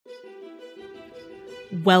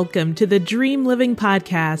Welcome to the Dream Living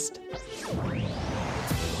Podcast,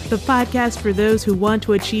 the podcast for those who want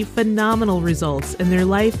to achieve phenomenal results in their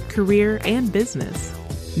life, career, and business.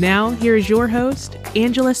 Now, here is your host,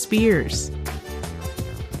 Angela Spears.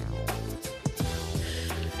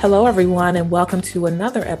 Hello, everyone, and welcome to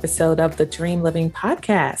another episode of the Dream Living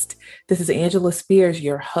Podcast. This is Angela Spears,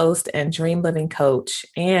 your host and Dream Living coach.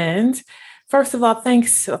 And first of all,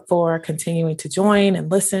 thanks for continuing to join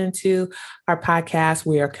and listen to our podcast.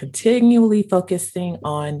 We are continually focusing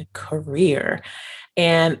on career,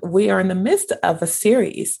 and we are in the midst of a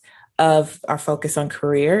series of our focus on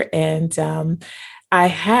career. And I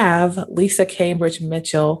have Lisa Cambridge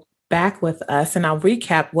Mitchell back with us, and I'll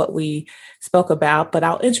recap what we spoke about, but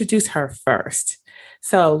I'll introduce her first.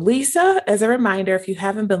 So Lisa, as a reminder, if you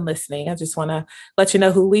haven't been listening, I just want to let you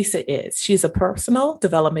know who Lisa is. She's a personal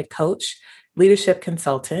development coach, leadership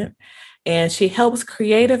consultant, and she helps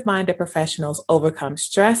creative-minded professionals overcome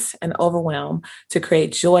stress and overwhelm to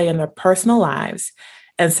create joy in their personal lives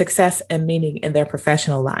and success and meaning in their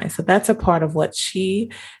professional lives. So that's a part of what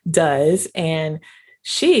she does. And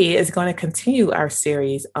she is going to continue our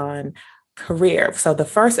series on career. So the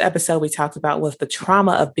first episode we talked about was the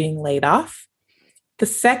trauma of being laid off. The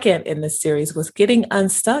second in this series was getting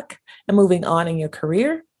unstuck and moving on in your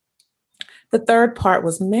career. The third part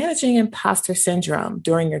was managing imposter syndrome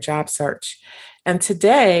during your job search. And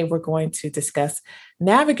today we're going to discuss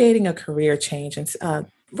navigating a career change and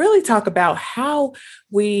really talk about how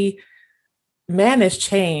we manage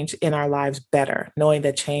change in our lives better, knowing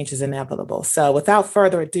that change is inevitable. So without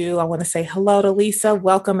further ado, I want to say hello to Lisa.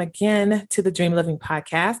 Welcome again to the Dream Living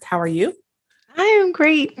Podcast. How are you? I am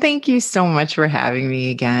great. Thank you so much for having me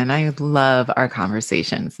again. I love our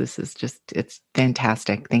conversations. This is it's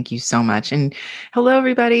fantastic. Thank you so much. And hello,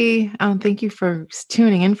 everybody. Thank you for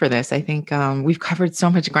tuning in for this. I think we've covered so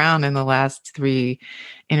much ground in the last 3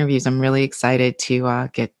 interviews. I'm really excited to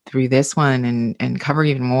get through this one and cover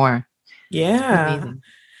even more. Yeah,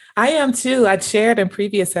 I am too. I'd shared in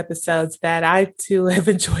previous episodes that I too have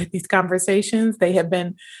enjoyed these conversations. They have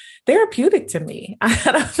been therapeutic to me. I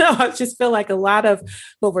don't know. I just feel like a lot of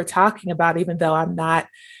what we're talking about, even though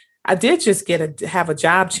I did just have a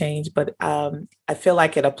job change, but I feel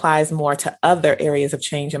like it applies more to other areas of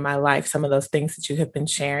change in my life, some of those things that you have been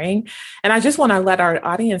sharing. And I just want to let our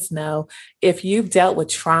audience know, if you've dealt with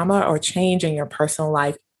trauma or change in your personal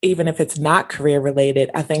life, even if it's not career related,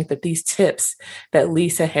 I think that these tips that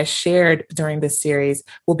Lisa has shared during this series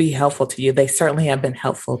will be helpful to you. They certainly have been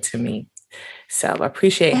helpful to me. So I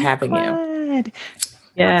appreciate having you.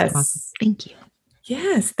 Yes. Awesome. Thank you.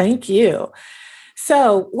 Yes, thank you.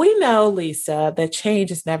 So we know, Lisa, that change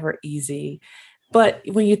is never easy. But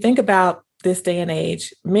when you think about this day and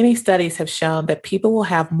age, many studies have shown that people will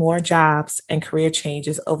have more jobs and career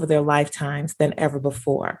changes over their lifetimes than ever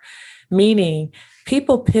before, meaning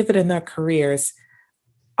people pivot in their careers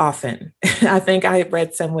often. I think I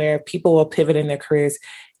read somewhere people will pivot in their careers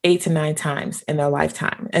 8 to 9 times in their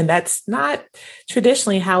lifetime. And that's not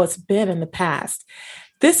traditionally how it's been in the past.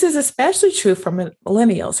 This is especially true for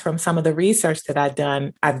millennials from some of the research that I've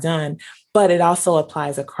done, but it also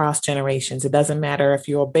applies across generations. It doesn't matter if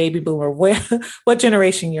you're a baby boomer, what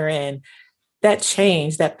generation you're in, that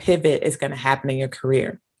change, that pivot is going to happen in your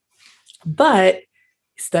career. But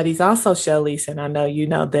studies also show, Lisa, and I know you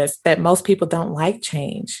know this, that most people don't like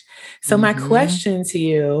change. So my question to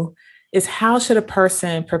you is, how should a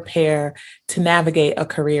person prepare to navigate a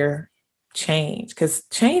career change? Because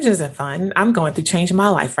change isn't fun. I'm going through change in my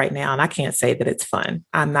life right now, and I can't say that it's fun.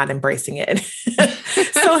 I'm not embracing it.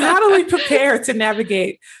 So how do we prepare to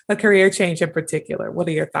navigate a career change in particular? What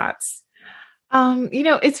are your thoughts?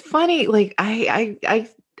 It's funny. Like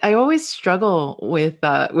I always struggle with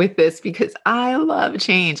this because I love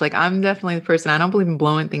change. Like I'm definitely the person, I don't believe in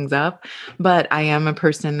blowing things up, but I am a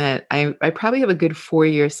person that I probably have a good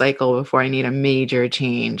 4-year cycle before I need a major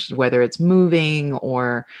change, whether it's moving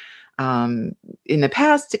or in the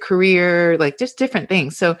past, a career, like just different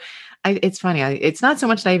things. So it's funny. It's not so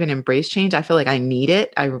much that I even embrace change. I feel like I need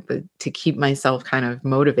it to keep myself kind of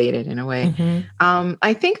motivated in a way. Mm-hmm.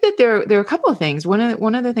 I think that there are a couple of things. One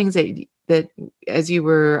of the things that as you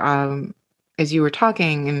were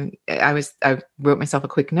talking, and I wrote myself a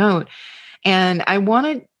quick note, and I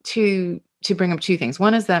wanted to bring up 2 things.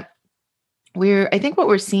 One is that I think what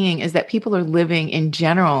we're seeing is that people are living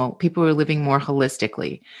more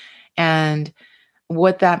holistically. And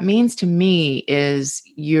what that means to me is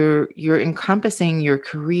you're encompassing your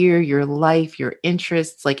career, your life, your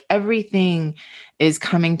interests, like everything is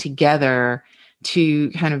coming together to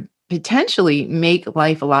kind of potentially make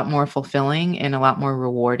life a lot more fulfilling and a lot more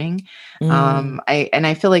rewarding.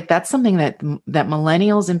 I feel like that's something that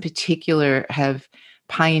millennials in particular have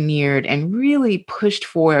pioneered and really pushed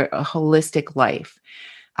for a holistic life.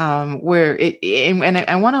 Where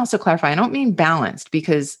I want to also clarify, I don't mean balanced,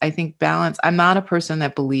 because I think balance, I'm not a person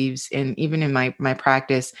that believes in, even in my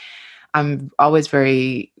practice, I'm always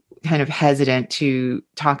very kind of hesitant to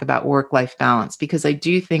talk about work-life balance, because I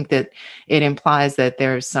do think that it implies that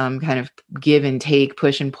there's some kind of give and take,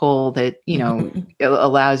 push and pull that,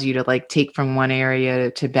 allows you to like take from one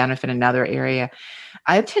area to benefit another area.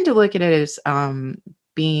 I tend to look at it as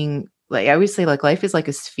being like, I always say, like, life is like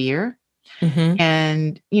a sphere.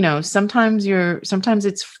 And, sometimes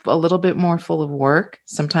it's a little bit more full of work.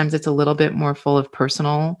 Sometimes it's a little bit more full of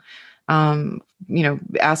personal,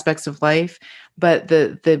 aspects of life. But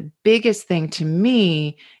the biggest thing to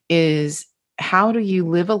me is, how do you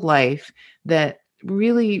live a life that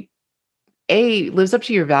really lives up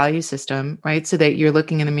to your value system, right? So that you're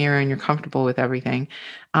looking in the mirror and you're comfortable with everything.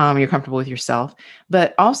 You're comfortable with yourself,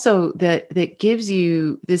 but also that gives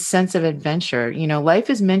you this sense of adventure. Life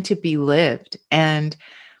is meant to be lived. And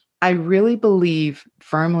I really believe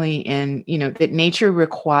firmly in, that nature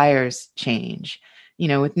requires change.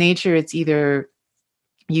 With nature, it's either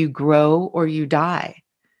you grow or you die.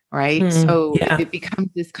 Right. So it becomes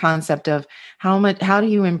this concept of how do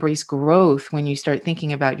you embrace growth when you start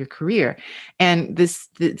thinking about your career? And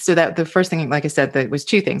so that the first thing, like I said, that was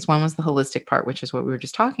two things. One was the holistic part, which is what we were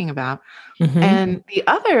just talking about. And the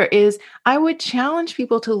other is, I would challenge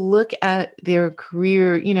people to look at their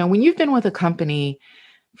career. When you've been with a company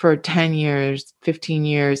for 10 years, 15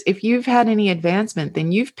 years, if you've had any advancement,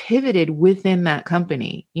 then you've pivoted within that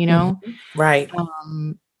company, Right.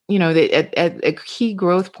 At a key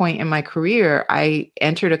growth point in my career, I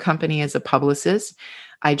entered a company as a publicist.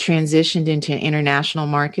 I transitioned into international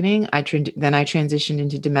marketing. Then I transitioned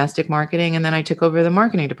into domestic marketing, and then I took over the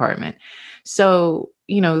marketing department. So,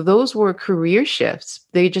 those were career shifts.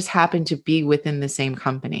 They just happened to be within the same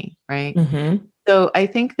company, right? So I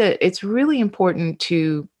think that it's really important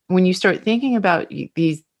to, when you start thinking about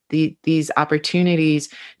these opportunities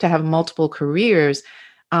to have multiple careers,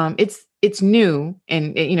 it's new.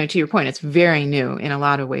 And, to your point, it's very new in a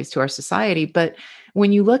lot of ways to our society. But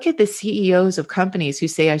when you look at the CEOs of companies who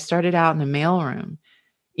say, I started out in the mailroom,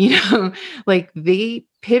 like, they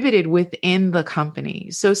pivoted within the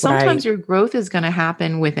company. So sometimes your growth is going to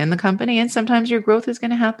happen within the company, and sometimes your growth is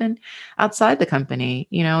going to happen outside the company,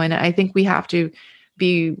 and I think we have to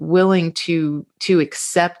be willing to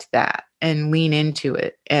accept that and lean into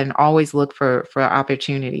it, and always look for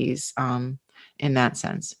opportunities in that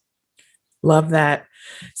sense. Love that.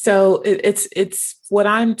 So it's what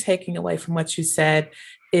I'm taking away from what you said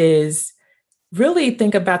is, really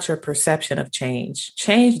think about your perception of change.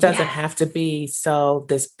 Change doesn't have to be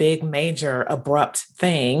this big, major, abrupt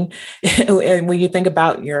thing. And when you think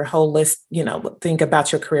about your think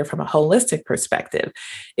about your career from a holistic perspective,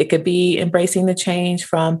 it could be embracing the change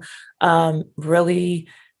from really,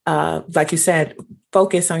 like you said,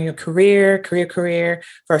 focus on your career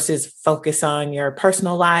versus focus on your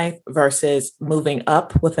personal life versus moving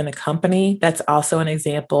up within a company. That's also an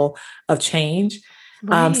example of change.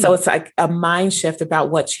 Right. So it's like a mind shift about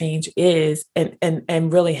what change is,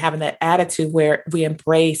 and really having that attitude where we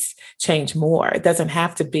embrace change more. It doesn't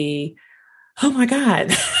have to be, oh my God,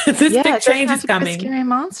 this big change is coming. A scary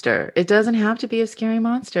monster. It doesn't have to be a scary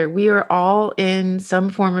monster. We are all in some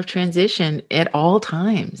form of transition at all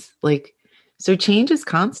times. So change is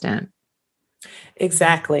constant.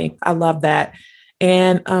 Exactly. I love that.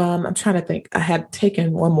 And I'm trying to think. I had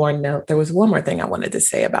taken one more note. There was one more thing I wanted to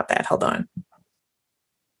say about that. Hold on.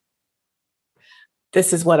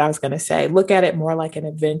 This is what I was going to say. Look at it more like an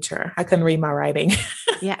adventure. I couldn't read my writing.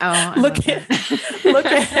 Yeah. Oh, look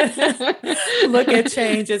at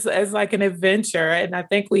change as like an adventure. And I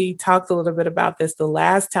think we talked a little bit about this the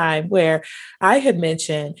last time, where I had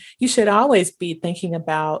mentioned you should always be thinking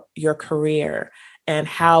about your career and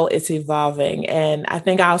how it's evolving. And I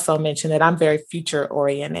think I also mentioned that I'm very future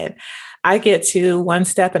oriented. I get to one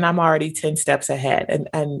step and I'm already 10 steps ahead.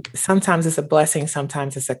 And sometimes it's a blessing,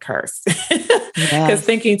 sometimes it's a curse. Because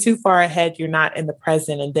thinking too far ahead, you're not in the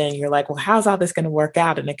present. And then you're like, well, how's all this going to work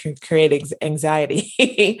out? And it can create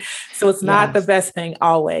anxiety. So it's not the best thing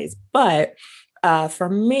always. But for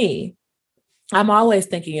me, I'm always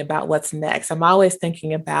thinking about what's next. I'm always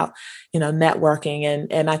thinking about, networking.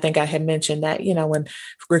 And I think I had mentioned that, when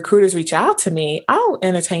recruiters reach out to me, I'll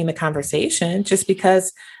entertain the conversation just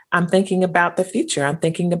because I'm thinking about the future. I'm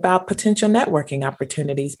thinking about potential networking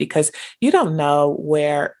opportunities because you don't know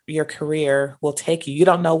where your career will take you. You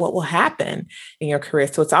don't know what will happen in your career.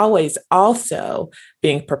 So it's always also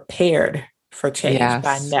being prepared for change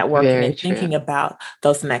by Yes, networking very and true. thinking about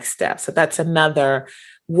those next steps. So that's another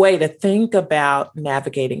way to think about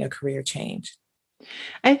navigating a career change.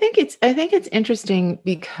 I think it's interesting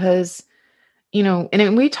because,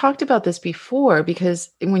 and we talked about this before, because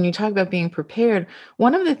when you talk about being prepared,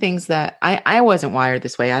 one of the things that I wasn't wired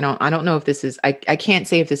this way. I don't know if this is, I can't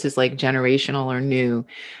say if this is like generational or new,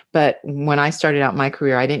 but when I started out my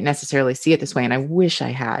career, I didn't necessarily see it this way. And I wish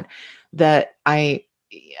I had that.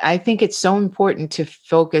 I think it's so important to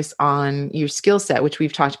focus on your skill set, which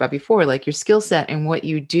we've talked about before, like your skill set and what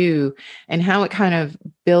you do and how it kind of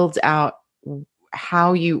builds out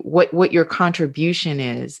what your contribution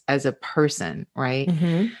is as a person, right?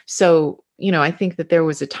 Mm-hmm. So, I think that there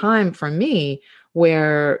was a time for me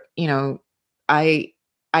where, I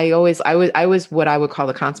I was what I would call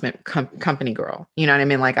the consummate company girl. You know what I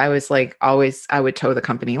mean? Like I was like always I would toe the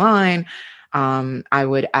company line. I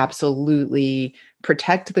would absolutely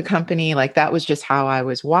protect the company. Like that was just how I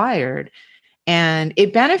was wired. And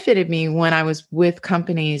it benefited me when I was with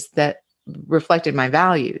companies that reflected my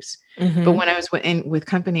values. But Mm-hmm. when I was with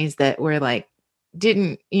companies that were like,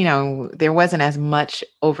 didn't, there wasn't as much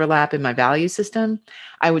overlap in my value system,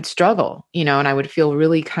 I would struggle, and I would feel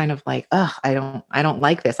really kind of like, ugh, I don't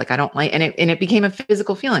like this. Like, I don't like, and it became a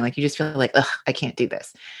physical feeling. Like you just feel like, ugh, I can't do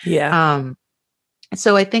this. Yeah. Um,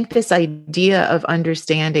 so I think this idea of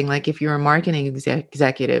understanding, like if you're a marketing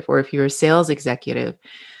executive or if you're a sales executive,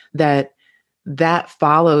 that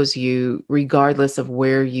follows you regardless of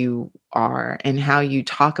where you are and how you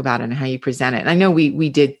talk about it and how you present it. And I know we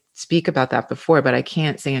did speak about that before, but I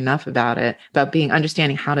can't say enough about it, about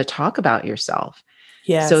understanding how to talk about yourself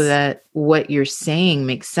so Yes. that what you're saying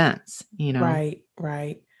makes sense. Right.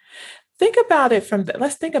 Right. Let's think about it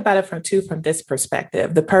from this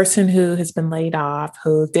perspective. The person who has been laid off,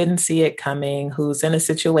 who didn't see it coming, who's in a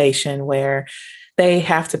situation where they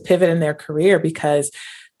have to pivot in their career because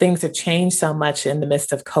things have changed so much in the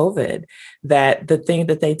midst of COVID that the thing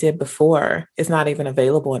that they did before is not even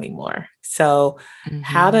available anymore. So Hmm.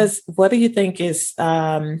 what do you think is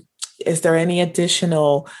there any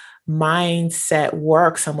additional mindset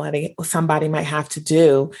work somebody might have to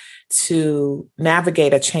do to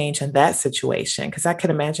navigate a change in that situation? Because I can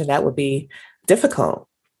imagine that would be difficult.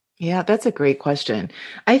 Yeah, that's a great question.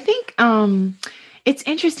 I think it's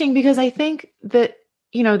interesting because I think that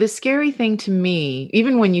the scary thing to me,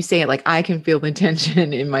 even when you say it, like I can feel the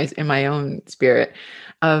tension in my own spirit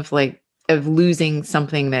of like of losing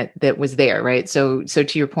something that was there, right? So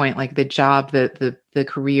to your point, like the job, the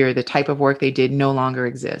career, the type of work they did no longer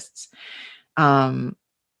exists. Um,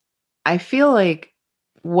 I feel like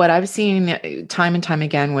what I've seen time and time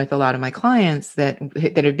again with a lot of my clients that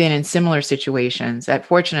have been in similar situations. That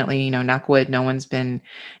fortunately, knock wood, no one's been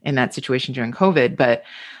in that situation during COVID, but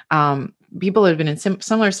people have been in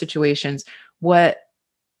similar situations. What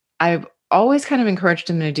I've always kind of encouraged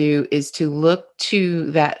them to do is to look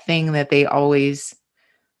to that thing that they always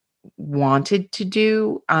wanted to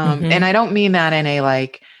do. And Hmm. I don't mean that in a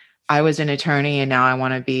like, I was an attorney and now I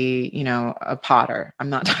want to be, a potter. I'm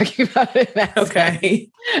not talking about it in that sense. Okay.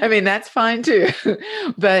 I mean, that's fine too.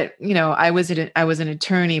 But, I was an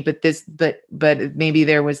attorney, but maybe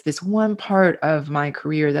there was this one part of my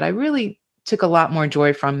career that I really took a lot more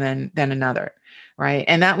joy from than another. Right.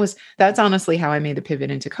 And that's honestly how I made the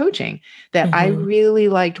pivot into coaching, that I Hmm. really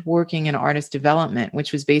liked working in artist development,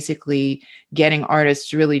 which was basically getting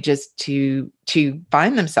artists really just to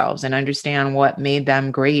find themselves and understand what made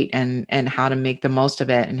them great and how to make the most of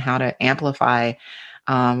it and how to amplify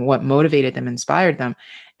what motivated them, inspired them.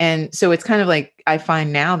 And so it's kind of like I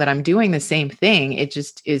find now that I'm doing the same thing. It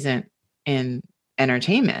just isn't in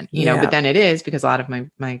entertainment, but Yeah. then it is because a lot of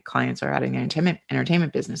my clients are out in the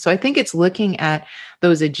entertainment business. So I think it's looking at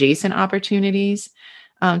those adjacent opportunities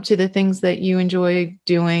to the things that you enjoy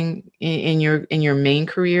doing in your main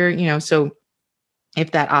career. So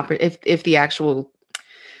if that actual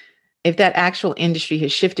industry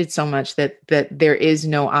has shifted so much that there is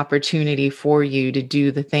no opportunity for you to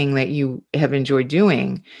do the thing that you have enjoyed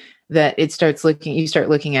doing, that you start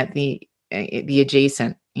looking at the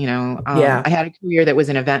adjacent. Yeah. I had a career that was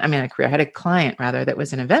an event. I mean, I had a client rather that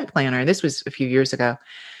was an event planner. This was a few years ago,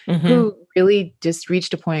 who really just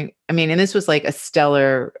reached a point. I mean, and this was like a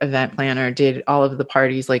stellar event planner, did all of the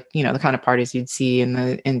parties, like, you know, the kind of parties you'd see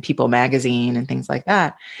in People magazine and things like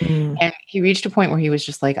that. Mm. And he reached a point where he was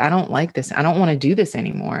just like, I don't like this. I don't want to do this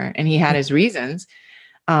anymore. And he had his reasons.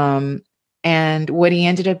 And what he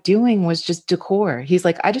ended up doing was just decor. He's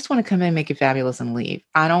like, I just want to come in, make it fabulous and leave.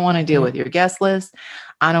 I don't want to deal with your guest list.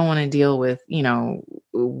 I don't want to deal with, you know,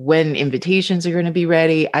 when invitations are going to be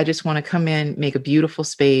ready. I just want to come in, make a beautiful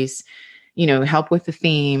space, you know, help with the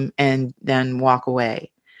theme, and then walk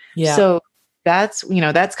away. Yeah. So that's, you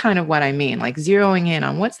know, that's kind of what I mean, like zeroing in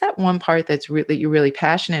on what's that one part that you're really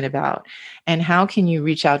passionate about, and how can you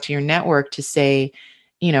reach out to your network to say,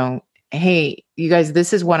 you know, hey, you guys,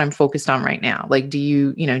 this is what I'm focused on right now. Like, do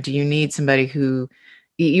you need somebody who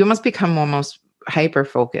you must become almost hyper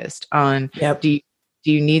focused on? Yep. Do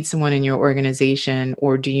you need someone in your organization,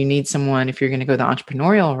 or do you need someone, if you're going to go the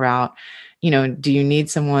entrepreneurial route, you know, do you need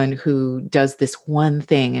someone who does this one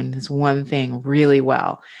thing and this one thing really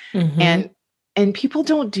well? And people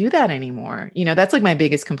don't do that anymore. You know, that's like my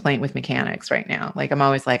biggest complaint with mechanics right now. Like, I'm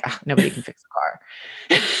always like, nobody can fix a car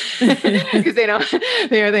because they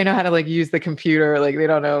know how to like use the computer. Like they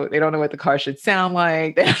don't know what the car should sound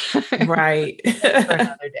like. Right.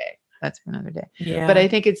 That's for another day. Yeah. But I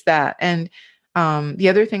think it's that. And the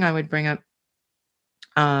other thing I would bring up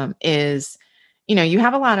is, you know, you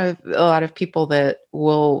have a lot of people that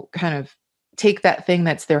will kind of take that thing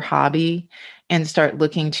that's their hobby and start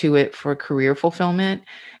looking to it for career fulfillment.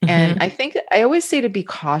 And I think I always say to be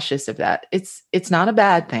cautious of that. It's not a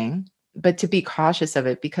bad thing, but to be cautious of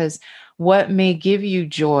it, because what may give you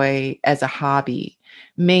joy as a hobby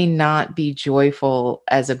may not be joyful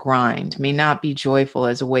as a grind, may not be joyful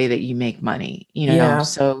as a way that you make money, you know? Yeah.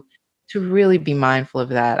 So to really be mindful of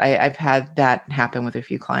that. I've had that happen with a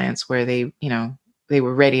few clients where they, you know, they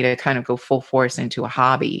were ready to kind of go full force into a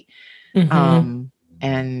hobby.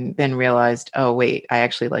 And then realized, oh, wait, I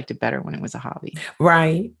actually liked it better when it was a hobby.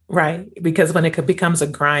 Right. Because when it becomes a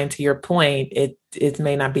grind, to your point, it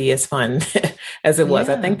may not be as fun as it was.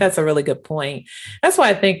 I think that's a really good point. That's why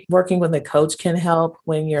I think working with a coach can help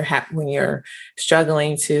when you're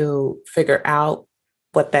struggling to figure out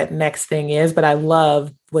what that next thing is. But I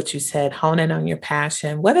love what you said, hone in on your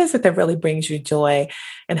passion. What is it that really brings you joy?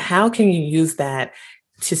 And how can you use that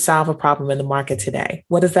to solve a problem in the market today?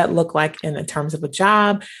 What does that look like in terms of a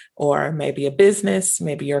job, or maybe a business,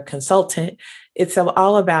 maybe you're a consultant? It's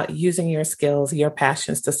all about using your skills, your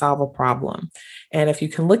passions to solve a problem. And if you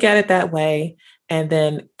can look at it that way, and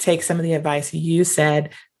then take some of the advice you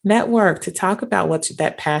said, network to talk about what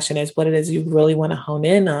that passion is, what it is you really want to hone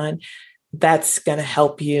in on, that's going to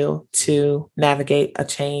help you to navigate a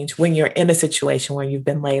change when you're in a situation where you've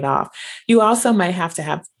been laid off. You also might have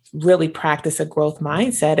to really practice a growth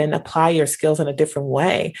mindset and apply your skills in a different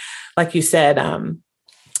way. Like you said,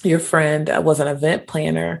 your friend was an event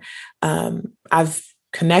planner. I've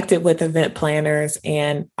connected with event planners,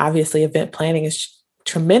 and obviously event planning is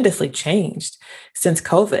tremendously changed since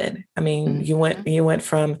COVID. I mean, you went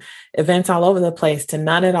from events all over the place to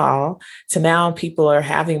none at all, to now people are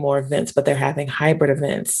having more events, but they're having hybrid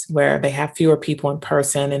events where they have fewer people in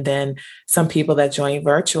person and then some people that join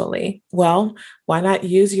virtually. Well, why not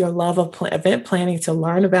use your love of event planning to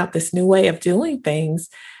learn about this new way of doing things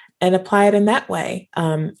and apply it in that way?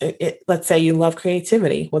 Let's say you love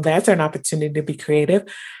creativity. Well, that's an opportunity to be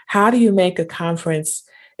creative. How do you make a conference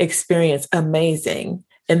experience amazing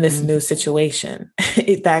in this new situation?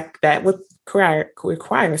 that would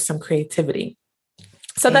require some creativity.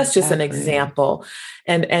 So that's just an example.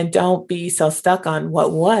 And don't be so stuck on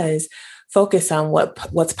what was. Focus on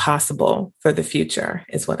what's possible for the future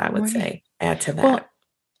is what I would say. Add to that. Well,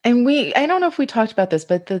 and I don't know if we talked about this,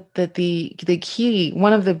 but the key,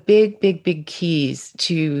 one of the big keys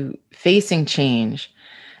to facing change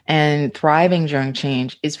and thriving during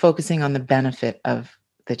change is focusing on the benefit of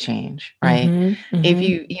the change, right? If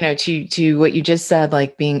you know, to what you just said,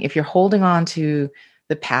 like if you're holding on to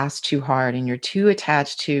the past too hard and you're too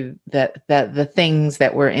attached to the things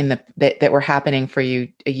that were that were happening for you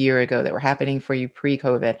a year ago, that were happening for you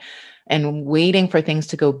pre-COVID, and waiting for things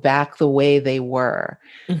to go back the way they were.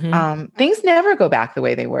 Things never go back the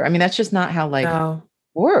way they were. I mean, that's just not how life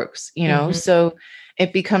works, you know? So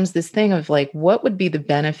it becomes this thing of like, what would be the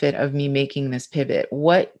benefit of me making this pivot?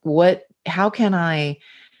 How can I,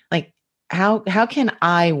 like, how can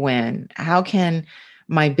I win? How can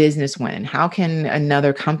my business win? How can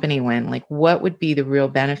another company win? Like, what would be the real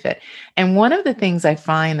benefit? And one of the things I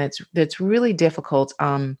find that's really difficult,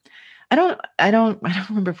 I don't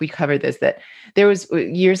remember if we covered this, that there was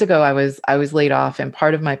years ago, I was laid off, and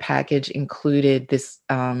part of my package included this,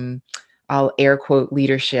 I'll air quote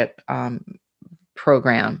leadership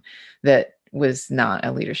program that was not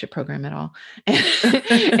a leadership program at all.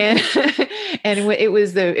 And,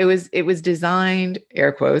 it was designed,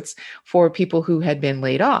 air quotes, for people who had been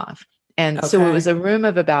laid off. And so it was a room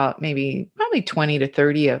of about probably 20 to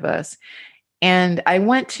 30 of us. And I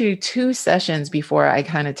went to 2 sessions before I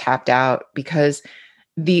kind of tapped out, because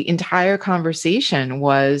the entire conversation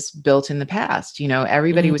was built in the past.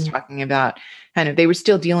 Everybody was talking about they were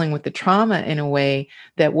still dealing with the trauma in a way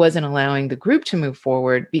that wasn't allowing the group to move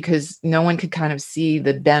forward, because no one could kind of see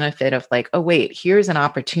the benefit of like, oh, wait, here's an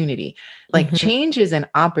opportunity. Like change is an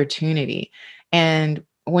opportunity. And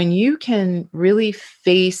when you can really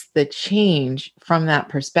face the change from that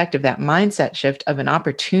perspective, that mindset shift of an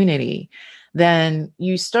opportunity, then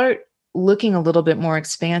you start looking a little bit more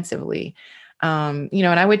expansively. And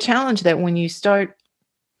I would challenge that when you start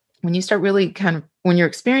really when you're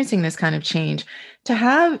experiencing this kind of change, to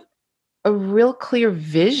have a real clear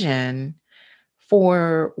vision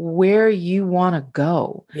for where you want to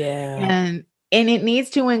go. Yeah. And it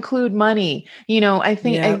needs to include money. I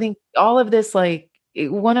think all of this, like,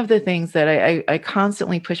 one of the things that I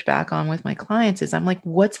constantly push back on with my clients is I'm like,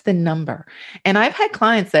 what's the number? And I've had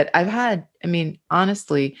clients that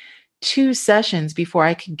honestly, 2 sessions before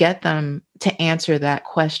I could get them to answer that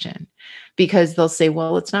question, because they'll say,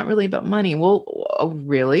 well, it's not really about money. Well, oh,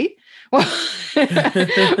 really? Well,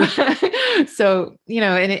 so,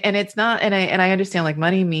 and it's not, and I understand, like,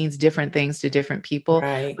 money means different things to different people,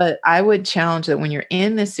 right. But I would challenge that when you're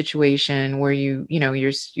in this situation where you're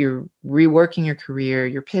reworking your career,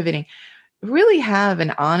 you're pivoting, really have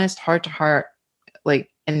an honest heart to heart, like,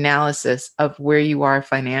 analysis of where you are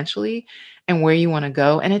financially and where you want to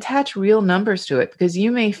go, and attach real numbers to it. Because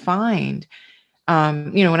you may find,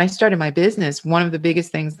 when I started my business, one of the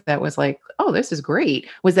biggest things that was like, oh, this is great,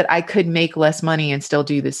 was that I could make less money and still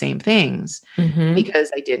do the same things,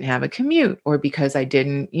 because I didn't have a commute, or because I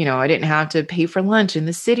didn't have to pay for lunch in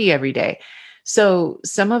the city every day. So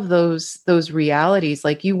some of those realities,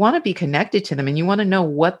 like, you want to be connected to them, and you want to know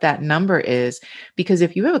what that number is, because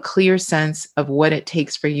if you have a clear sense of what it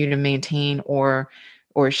takes for you to maintain or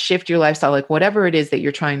shift your lifestyle, like whatever it is that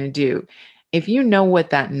you're trying to do, if you know what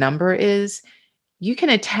that number is, you can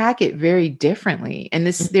attack it very differently. And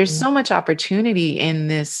there's so much opportunity in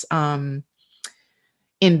this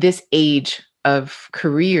age of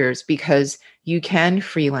careers, because you can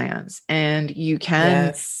freelance, and you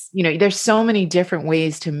can, there's so many different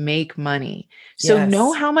ways to make money. So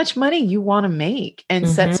know how much money you want to make, and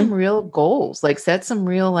set some real goals, like set some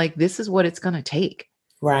real, like, this is what it's going to take.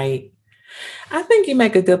 Right. I think you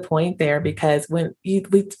make a good point there, because when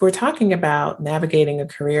we're talking about navigating a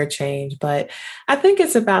career change, but I think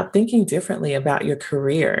it's about thinking differently about your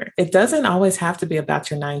career. It doesn't always have to be about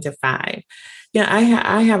your 9 to 5. I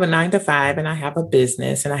have a 9 to 5, and I have a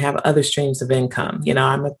business, and I have other streams of income.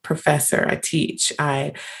 I'm a professor. I teach.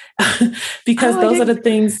 Because those are the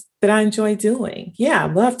things that I enjoy doing. Yeah, I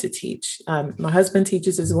love to teach. My husband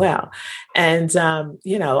teaches as well. And,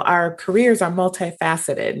 our careers are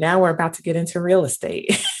multifaceted. Now we're about to get into real estate.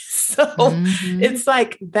 So it's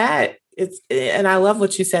like that. And I love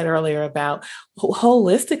what you said earlier about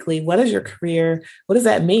holistically, what is your career? What does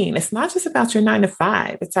that mean? It's not just about your 9 to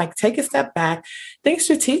 5. It's like, take a step back, think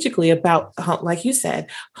strategically about, like you said,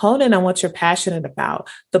 hone in on what you're passionate about.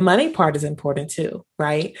 The money part is important too,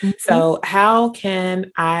 right? So how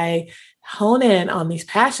can I hone in on these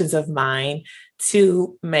passions of mine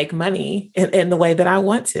to make money in the way that I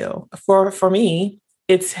want to? For me,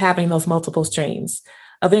 it's having those multiple streams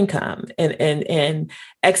of income and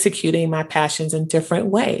executing my passions in different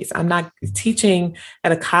ways. I'm not teaching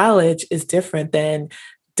at a college is different than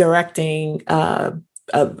directing a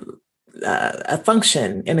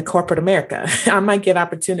function in a corporate America. I might get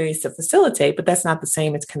opportunities to facilitate, but that's not the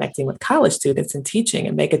same as connecting with college students and teaching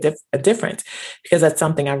and make a difference, because that's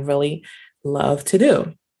something I really love to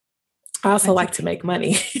do. I also like to make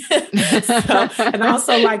money and I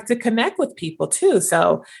also like to connect with people too.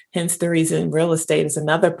 So hence the reason real estate is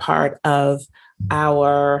another part of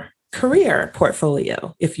our career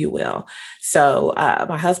portfolio, if you will. So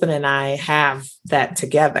my husband and I have that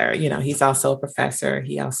together. He's also a professor.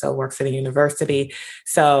 He also works at a university.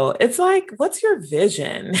 So it's like, what's your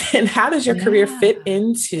vision and how does your career fit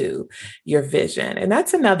into your vision? And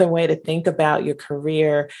that's another way to think about your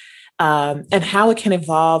career. And how it can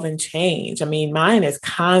evolve and change. I mean, mine is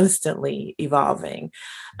constantly evolving.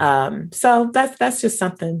 So that's just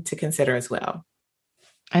something to consider as well.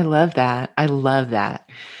 I love that. I love that.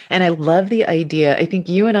 And I love the idea. I think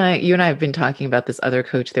you and I have been talking about this other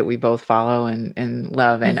coach that we both follow and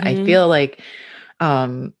love. And I feel like,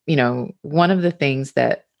 one of the things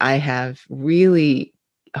that I have really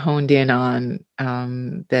honed in on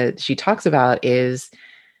that she talks about is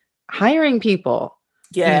hiring people.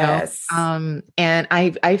 Yes. And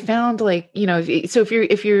I found like,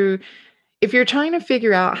 if you're trying to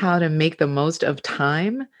figure out how to make the most of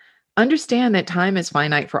time, understand that time is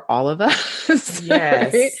finite for all of us.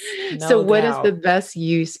 Right? Yes. So No what is the doubt. best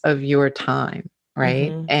use of your time?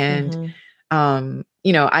 Right. Mm-hmm, And, mm-hmm.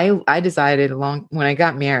 I decided when I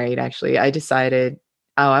got married, actually, I decided,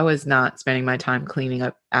 oh, I was not spending my time cleaning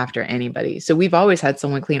up after anybody. So we've always had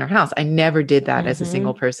someone clean our house. I never did that as a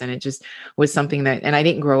single Mm-hmm. person. It just was something that, and I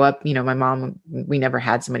didn't grow up, my mom, we never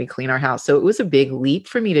had somebody clean our house. So it was a big leap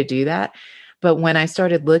for me to do that. But when I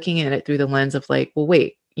started looking at it through the lens of like, well,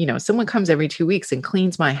 wait, someone comes every 2 weeks and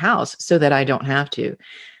cleans my house so that I don't have to.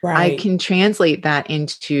 I Right. can translate that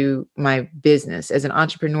into my business as an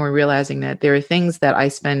entrepreneur, realizing that there are things that I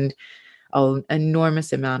spend an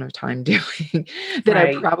enormous amount of time doing that I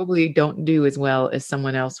Right. probably don't do as well as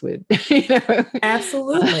someone else would.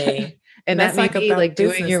 Absolutely. And And that that's may like be about like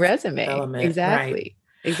doing your business resume. development. Right. Exactly.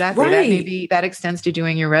 Exactly. Right. That extends to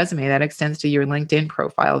doing your resume. That extends to your LinkedIn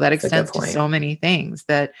profile. That That's a good extends to point. so many things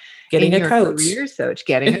that Getting in a your coach. career search,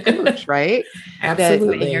 getting a coach, right? That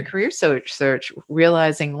in your Absolutely. career search,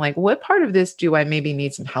 realizing like, what part of this do I maybe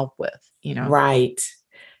need some help with? Right.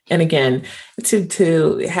 And again,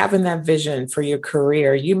 to having that vision for your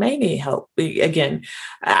career, you may need help. Again,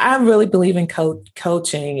 I really believe in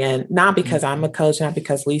coaching, and not because I'm a Mhm. coach, not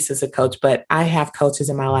because Lisa's a coach, but I have coaches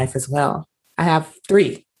in my life as well. I have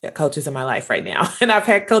 3 coaches in my life right now, and I've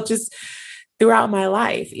had coaches throughout my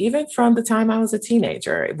life, even from the time I was a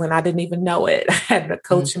teenager when I didn't even know it. I had a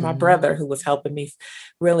coach and my Mhm. brother who was helping me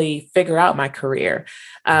really figure out my career.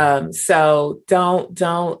 So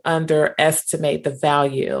don't underestimate the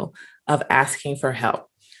value of asking for help.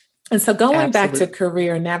 And so going back to Absolutely.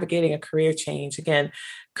 career, navigating a career change again,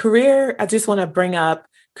 career, I just want to bring up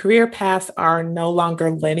career paths are no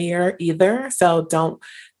longer linear either. So don't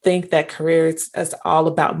think that career is all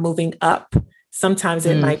about moving up. Sometimes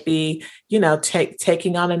it Mm. might be,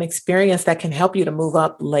 taking on an experience that can help you to move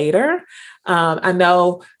up later. I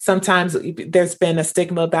know sometimes there's been a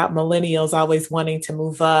stigma about millennials always wanting to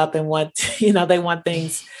move up and they want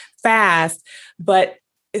things fast, but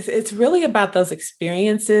it's really about those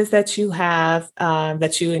experiences that you have,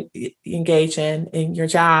 that you engage in your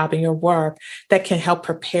job and your work that can help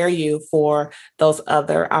prepare you for those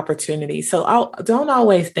other opportunities. So don't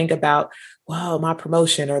always think about, well, my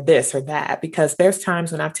promotion or this or that, because there's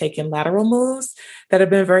times when I've taken lateral moves that have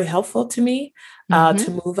been very helpful to me Mhm.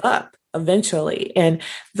 to move up eventually. And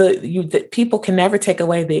the people can never take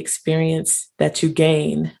away the experience that you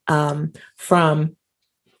gain from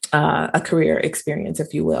a career experience,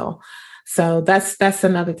 if you will. So that's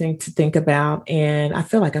another thing to think about. And I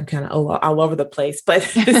feel like I'm kind of all over the place, but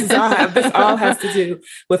this all has to do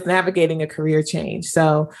with navigating a career change.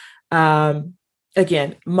 So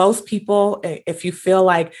again, most people, if you feel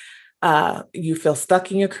like you feel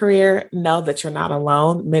stuck in your career, know that you're not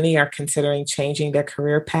alone. Many are considering changing their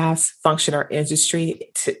career paths, function, or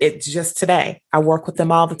industry. It's just today. I work with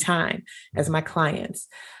them all the time as my clients.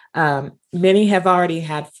 Many have already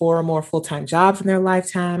had 4 or more full-time jobs in their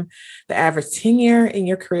lifetime. The average tenure in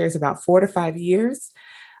your career is about 4 to 5 years.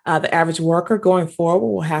 The average worker going forward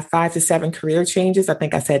will have 5 to 7 career changes. I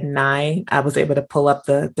think I said 9. I was able to pull up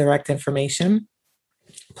the direct information.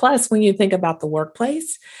 Plus, when you think about the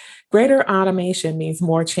workplace, greater automation means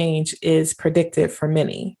more change is predicted for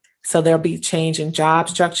many. So there'll be change in job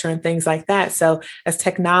structure and things like that. So as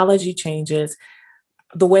technology changes,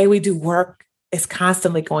 the way we do work is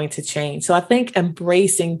constantly going to change. So I think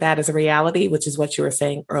embracing that as a reality, which is what you were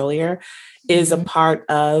saying earlier, is a Mhm. part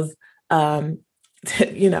of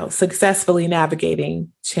successfully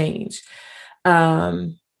navigating change.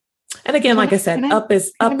 And again, Can like I I said, can I up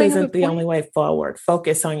is can I up bring up a isn't the only point? way forward.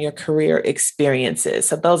 Focus on your career experiences.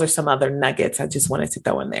 So those are some other nuggets I just wanted to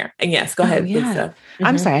throw in there. And yes, go Oh, ahead, yeah. Lisa.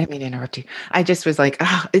 I'm Mhm. sorry, I didn't mean to interrupt you. I just was like,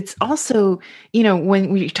 it's also,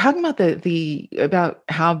 when we're talking about the about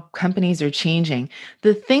how companies are changing,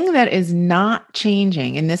 the thing that is not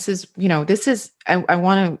changing, and I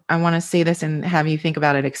want to say this and have you think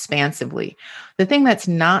about it expansively. The thing that's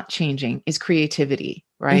not changing is creativity,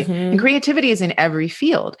 right? And Mhm. creativity is in every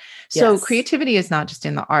field. So Yes. creativity is not just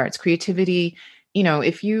in the arts. Creativity,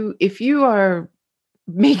 if you are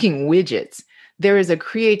making widgets, there is a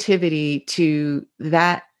creativity to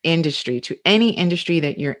that industry, to any industry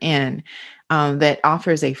that you're in, that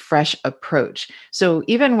offers a fresh approach. So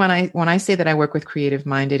even when I say that I work with creative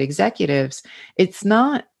minded executives, it's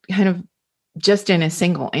not kind of just in a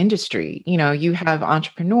single industry. You have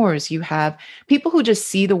entrepreneurs, you have people who just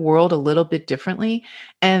see the world a little bit differently.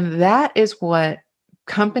 And that is what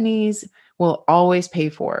companies will always pay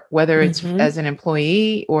for, whether it's Mm-hmm. as an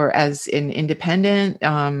employee or as an independent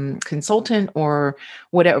consultant or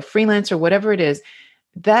whatever, freelance or whatever it is.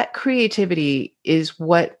 That creativity is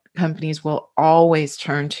what companies will always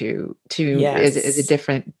turn to is a Yes.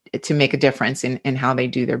 different to make a difference in how they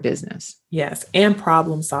do their business. Yes. And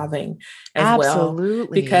problem solving as well,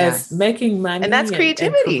 Absolutely, because yes. making And that's money and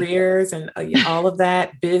creativity. careers and all of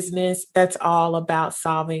that business, that's all about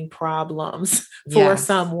solving problems for Yes.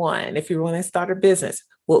 someone. If you want to start a business,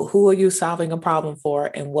 well, who are you solving a problem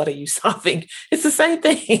for and what are you solving? It's the same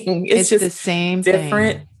thing. It's It's the just same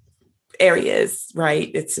different thing. areas,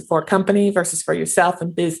 right? It's for a company versus for yourself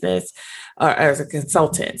in business or as a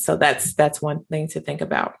consultant. So that's one thing to think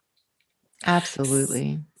about.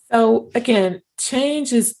 Absolutely. So again,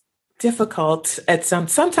 change is difficult at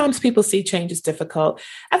sometimes people see change as difficult.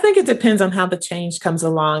 I think it depends on how the change comes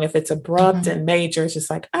along. If it's abrupt Mhm. and major, it's just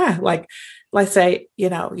like say,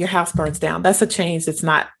 your house burns down. That's a change that's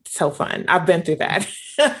not so fun. I've been through that.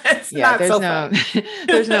 It's Yeah, not there's so no fun.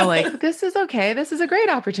 there's no like, this is okay. This is a great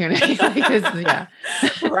opportunity. Like, yeah.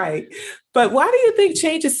 Right. But why do you think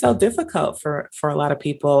change is so difficult for a lot of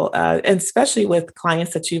people, and especially with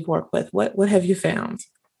clients that you've worked with? What have you found?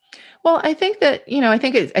 Well, I think that, I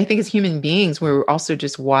think as human beings, we're also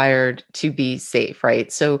just wired to be safe,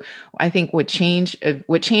 right? So I think what change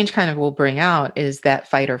kind of will bring out is that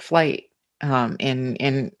fight or flight,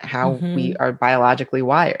 in how we Hmm. are biologically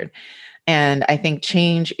wired. And I think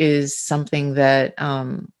change is something that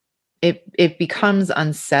it becomes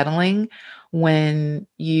unsettling when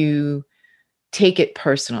you take it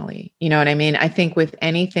personally. You know what I mean? I think with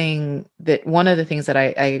anything that one of the things that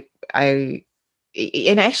I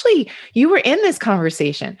and actually you were in this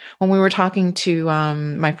conversation when we were talking to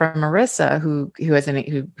my friend Marissa who is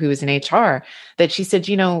in HR, that she said,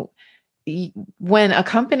 when a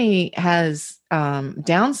company has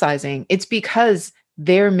downsizing, it's because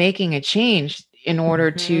they're making a change in order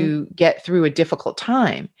Hmm. to get through a difficult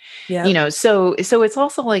time. Yep. So it's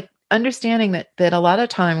also like understanding that a lot of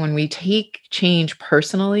time when we take change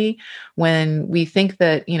personally, when we think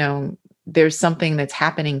that there's something that's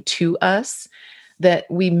happening to us, that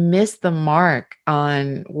we miss the mark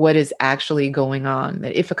on what is actually going on.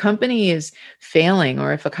 That if a company is failing,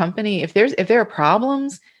 or if there are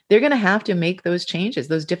problems, they're going to have to make those changes,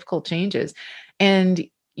 those difficult changes, and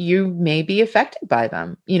you may be affected by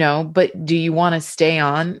them, but do you want to stay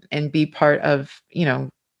on and be part of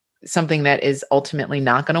something that is ultimately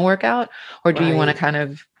not going to work out, or do you want to Right. kind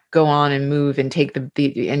of go on and move and take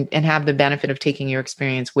and have the benefit of taking your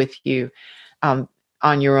experience with you, um,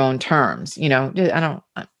 on your own terms? I don't.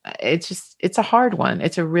 It's a hard one.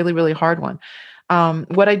 It's a really, really hard one.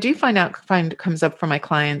 What I do find comes up for my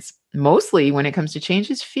clients mostly when it comes to change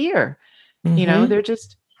is fear. Hmm.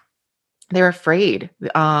 They're afraid.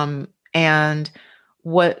 And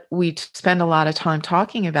what we spend a lot of time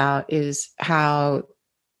talking about is how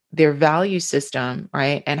their value system,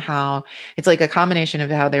 right? And how it's like a combination of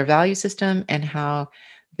how their value system and how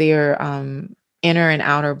their inner and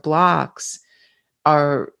outer blocks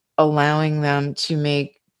are allowing them to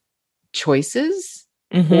make choices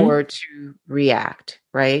Hmm. or to react,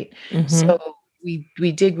 right? Hmm. So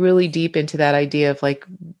we dig really deep into that idea of like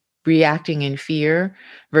reacting in fear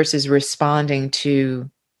versus responding to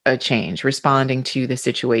a change, responding to the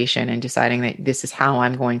situation and deciding that this is how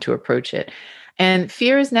I'm going to approach it. And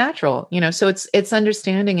fear is natural, so it's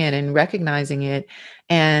understanding it and recognizing it,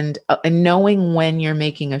 and knowing when you're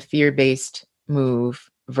making a fear-based move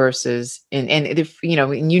versus and if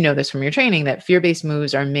and this from your training, that fear-based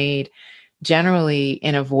moves are made generally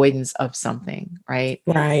in avoidance of something, right?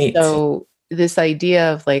 Right. So this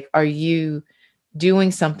idea of like, are you doing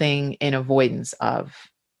something in avoidance of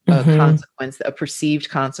a Hmm. consequence, a perceived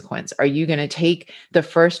consequence? Are you going to take the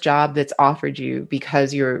first job that's offered you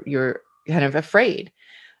because you're kind of afraid?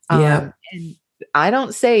 Yep. And I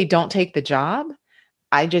don't say don't take the job.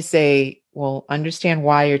 I just say, well, understand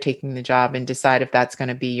why you're taking the job and decide if that's going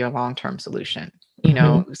to be your long-term solution.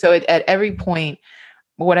 Hmm. So at every point,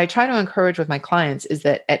 what I try to encourage with my clients is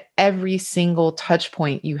that at every single touch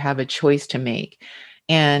point, you have a choice to make.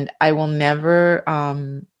 And I will never,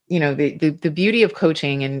 the beauty of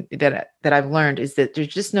coaching and that I've learned is that there's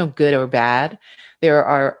just no good or bad. There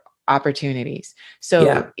are opportunities. So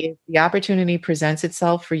Yeah. if the opportunity presents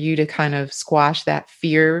itself for you to kind of squash that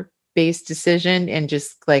fear based decision and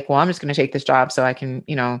just like, well, I'm just going to take this job so I can,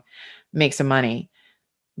 make some money,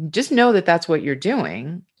 just know that that's what you're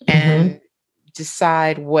doing Hmm. and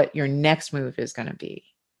decide what your next move is going to be.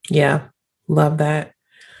 Yeah. Love that.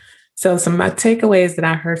 So some of my takeaways that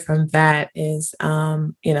I heard from that is,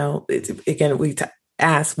 again,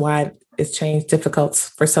 asked why is change difficult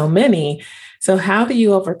for so many. So how do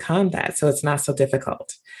you overcome that so it's not so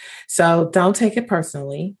difficult? So don't take it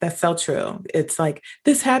personally. That's so true. It's like,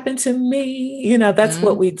 this happened to me. That's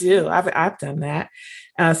what Mhm. we do. I've done that.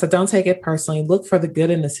 So don't take it personally. Look for the good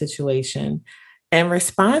in the situation and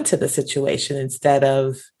respond to the situation instead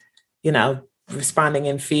of, you know, responding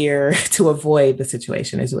in fear to avoid the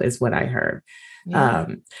situation is what I heard. Yeah.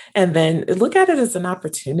 Um, and then look at it as an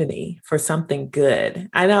opportunity for something good.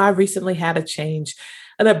 I know I recently had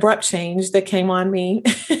an abrupt change that came on me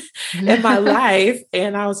in my life.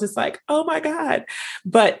 And I was just like, oh my God.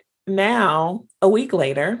 But now,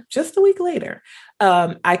 just a week later,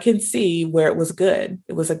 I can see where it was good.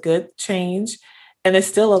 It was a good change. And there's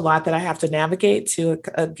still a lot that I have to navigate to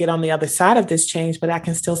get on the other side of this change, but I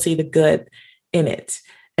can still see the good in it.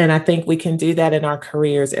 And I think we can do that in our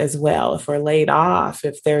careers as well. If we're laid off,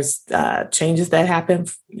 if there's changes that happen,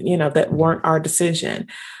 that weren't our decision,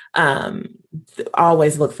 um,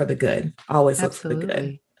 always look for the good. Always look for the good,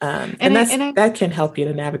 Absolutely. and And I that can help you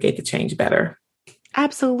to navigate the change better.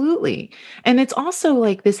 absolutely. And it's also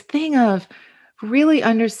like this thing of really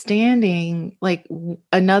understanding like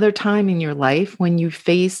another time in your life when you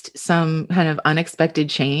faced some kind of unexpected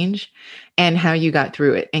change and how you got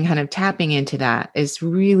through it, and kind of tapping into that is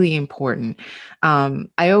really important.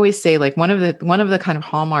 I always say like one of the kind of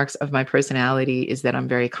hallmarks of my personality is that I'm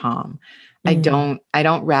very calm. Mm. I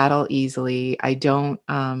don't rattle easily. I don't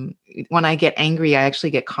when I get angry, I actually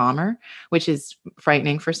get calmer, which is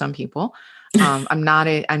frightening for some people. I'm not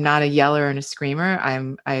a yeller and a screamer.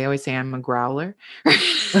 I always say I'm a growler.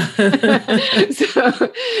 so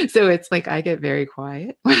so it's like I get very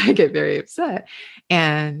quiet when I get very upset.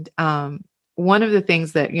 And one of the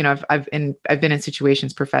things that, I've been in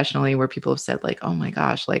situations professionally where people have said like, oh my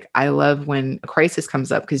gosh, like I love when a crisis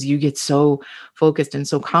comes up because you get so focused and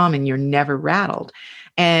so calm and you're never rattled.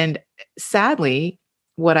 And sadly,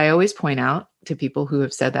 what I always point out to people who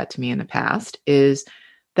have said that to me in the past is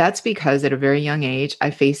that's because at a very young age,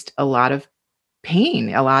 I faced a lot of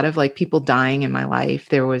pain, a lot of like people dying in my life.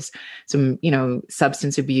 There was some,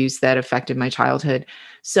 substance abuse that affected my childhood.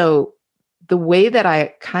 So the way that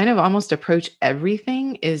I kind of almost approach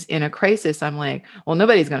everything is in a crisis, I'm like, well,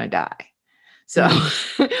 nobody's going to die. So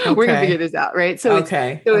Mm. we're going to figure Okay. this out. Right.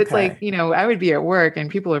 Okay. So it's like, Okay. I would be at work and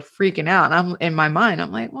people are freaking out. And I'm in my mind,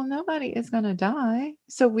 I'm like, well, nobody is going to die.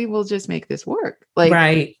 So we will just make this work. Like,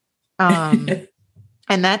 Right. um,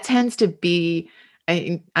 and that tends to be,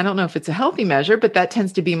 I don't know if it's a healthy measure, but that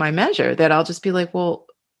tends to be my measure that I'll just be like, well,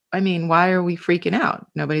 I mean, why are we freaking out?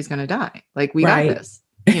 Nobody's going to die. Like we got Right. this,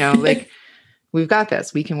 like we've got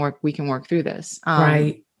this. We can work through this.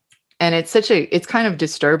 Right. And it's kind of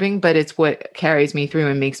disturbing, but it's what carries me through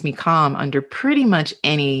and makes me calm under pretty much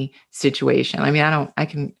any situation. I mean,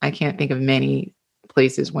 I can't think of many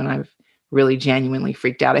places when I've really genuinely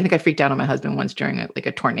freaked out. I think I freaked out on my husband once during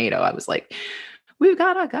a tornado. I was like, we've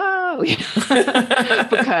got to go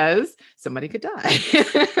because somebody could die.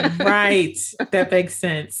 Right. That makes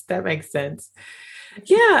sense. That makes sense.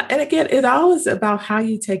 Yeah. And again, it all is about how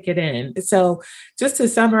you take it in. So, just to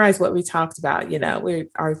summarize what we talked about,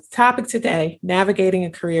 our topic today, navigating a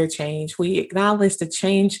career change, we acknowledge the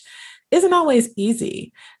change isn't always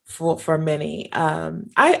easy for many.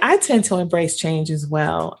 I tend to embrace change as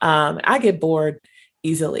well. I get bored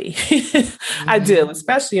easily. I do, Mhm.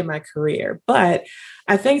 especially in my career. But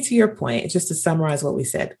I think to your point, just to summarize what we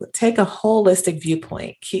said, take a holistic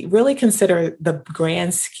viewpoint. Really consider the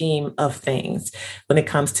grand scheme of things when it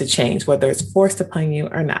comes to change, whether it's forced upon you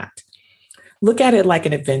or not. Look at it like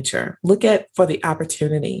an adventure. Look at for the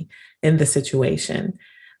opportunity in the situation.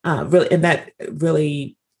 And that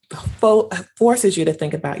really forces you to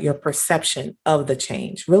think about your perception of the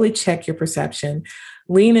change. Really check your perception.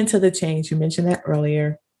 Lean into the change. You mentioned that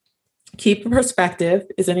earlier. Keep perspective.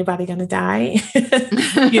 Is anybody going to die?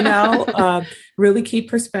 you know, uh, really keep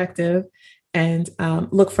perspective and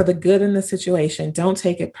look for the good in the situation. Don't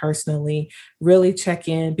take it personally. Really check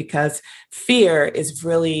in because fear is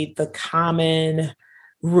really the common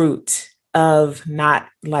root of not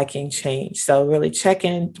liking change. So, really check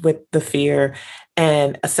in with the fear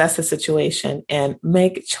and assess the situation and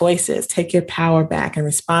make choices. Take your power back and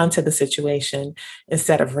respond to the situation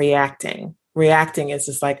instead of reacting. Reacting is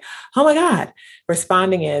just like, oh my God.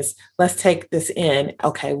 Responding is, let's take this in.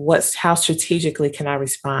 Okay, how strategically can I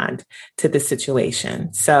respond to this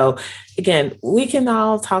situation? So again, we can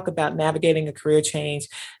all talk about navigating a career change,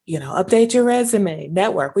 update your resume,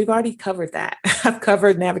 network. We've already covered that. I've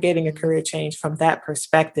covered navigating a career change from that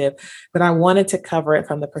perspective, but I wanted to cover it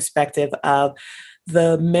from the perspective of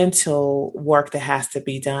the mental work that has to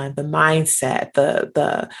be done, the mindset,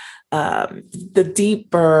 the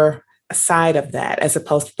deeper side of that, as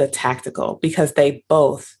opposed to the tactical, because they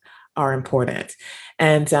both are important.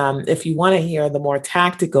 And if you want to hear the more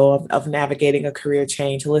tactical of navigating a career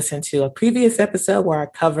change, listen to a previous episode where I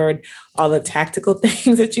covered all the tactical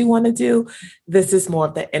things that you want to do. This is more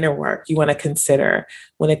of the inner work you want to consider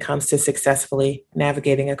when it comes to successfully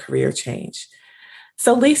navigating a career change.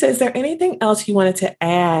 So Lisa, is there anything else you wanted to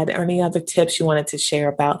add or any other tips you wanted to share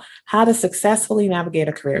about how to successfully navigate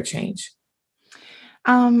a career change?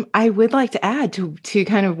 I would like to add to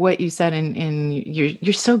kind of what you said, and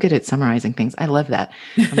you're so good at summarizing things. I love that.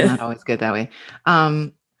 I'm not always good that way.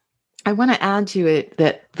 I want to add to it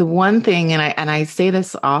that the one thing, and I say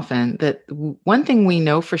this often, that one thing we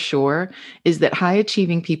know for sure is that high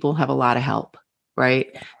achieving people have a lot of help.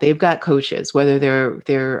 Right? They've got coaches, whether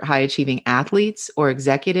they're high achieving athletes or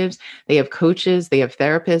executives, they have coaches, they have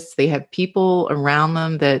therapists, they have people around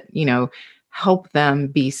them that, help them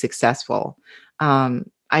be successful.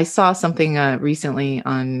 I saw something recently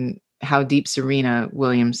on how deep Serena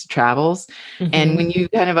Williams travels. Mm-hmm. And when you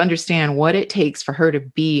kind of understand what it takes for her to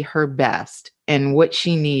be her best and what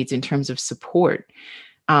she needs in terms of support,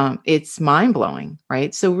 it's mind blowing,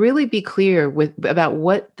 right? So really be clear about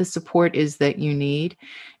what the support is that you need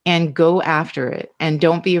and go after it. And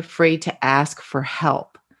don't be afraid to ask for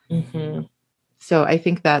help. Mm-hmm. So I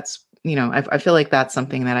think that's, I feel like that's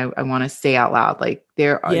something that I want to say out loud. Like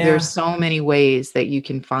there's so many ways that you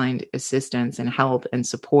can find assistance and help and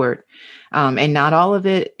support. And not all of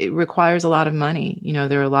it requires a lot of money.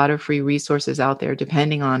 There are a lot of free resources out there,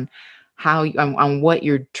 depending on on what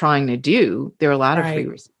you're trying to do. There are a lot of free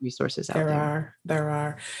resources out there. There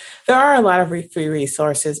are a lot of free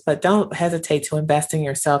resources, but don't hesitate to invest in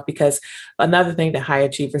yourself, because another thing that high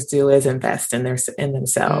achievers do is invest in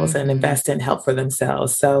themselves, mm-hmm. and invest in help for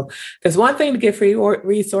themselves. So there's one thing to get free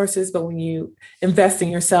resources, but when you invest in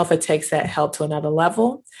yourself, it takes that help to another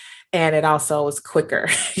level. And it also is quicker.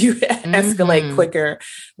 You escalate mm-hmm. quicker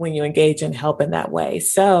when you engage in help in that way.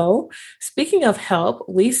 So speaking of help,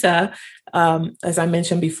 Lisa, as I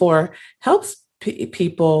mentioned before, helps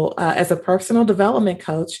people as a personal development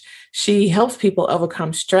coach. She helps people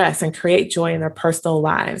overcome stress and create joy in their personal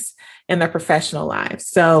lives and their professional lives.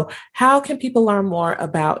 So how can people learn more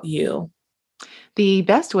about you? The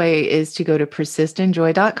best way is to go to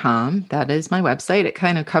persistentjoy.com. That is my website. It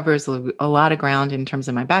kind of covers a lot of ground in terms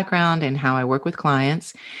of my background and how I work with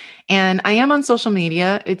clients. And I am on social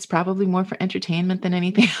media. It's probably more for entertainment than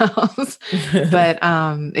anything else, but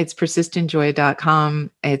it's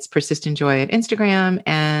persistentjoy.com. It's persistentjoy at Instagram,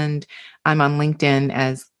 and I'm on LinkedIn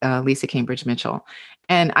as Lisa Cambridge Mitchell.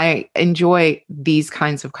 And I enjoy these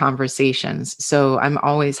kinds of conversations. So I'm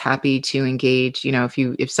always happy to engage.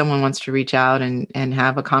 If someone wants to reach out and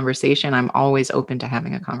have a conversation, I'm always open to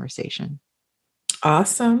having a conversation.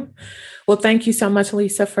 Awesome. Well, thank you so much,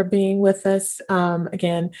 Lisa, for being with us.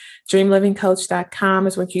 Again, dreamlivingcoach.com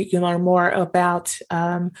is where you can learn more about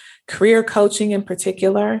career coaching in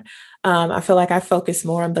particular. I feel like I focus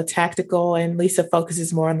more on the tactical, and Lisa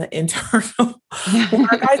focuses more on the internal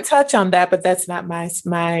work. I touch on that, but that's not my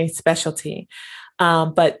specialty.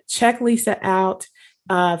 But check Lisa out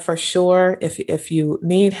for sure. If you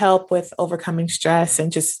need help with overcoming stress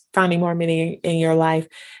and just finding more meaning in your life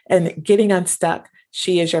and getting unstuck,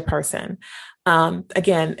 she is your person.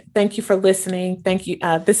 Again, thank you for listening. Thank you.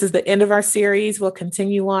 This is the end of our series. We'll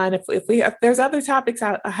continue on. If there's other topics,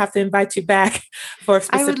 I have to invite you back for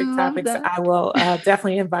specific topics. I will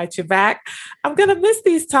definitely invite you back. I'm going to miss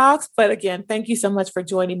these talks, but again, thank you so much for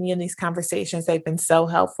joining me in these conversations. They've been so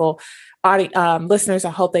helpful. Listeners,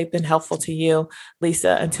 I hope they've been helpful to you.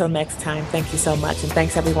 Lisa, until next time, thank you so much. And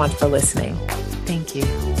thanks everyone for listening. Thank you.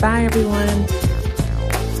 Bye, everyone.